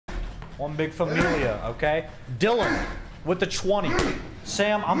One big familia, okay? Dylan with the 20.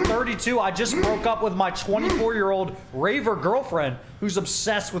 Sam, I'm 32. I just broke up with my 24-year-old raver girlfriend who's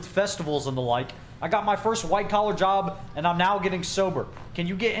obsessed with festivals and the like. I got my first white-collar job, and I'm now getting sober. Can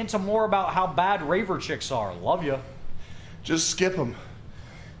you get into more about how bad raver chicks are? Love ya. Just skip them.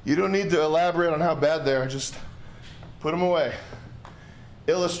 You don't need to elaborate on how bad they are. Just put them away.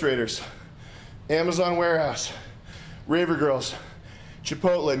 Illustrators, Amazon warehouse, raver girls,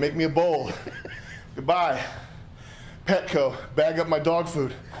 Chipotle, make me a bowl. Goodbye. Petco, bag up my dog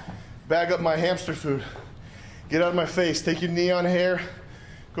food. Bag up my hamster food. Get out of my face, take your neon hair,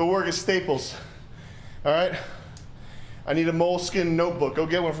 go work at Staples. All right? I need a moleskin notebook, go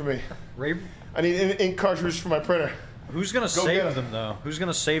get one for me. Rave? I need ink cartridges for my printer. Who's gonna save them though? Who's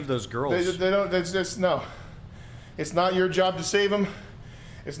gonna save those girls? They don't, no. It's not your job to save them.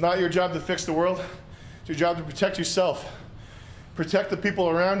 It's not your job to fix the world. It's your job to protect yourself. Protect the people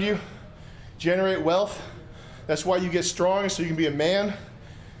around you. Generate wealth. That's why you get strong, so you can be a man.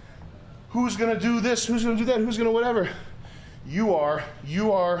 Who's gonna do this? Who's gonna do that? Who's gonna whatever? You are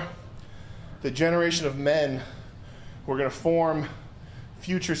the generation of men who are gonna form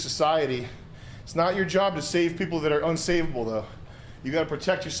future society. It's not your job to save people that are unsavable though. You gotta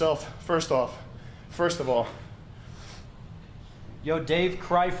protect yourself first of all. Yo, Dave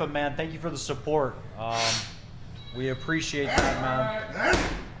Kreifa, man, thank you for the support. We appreciate that, man.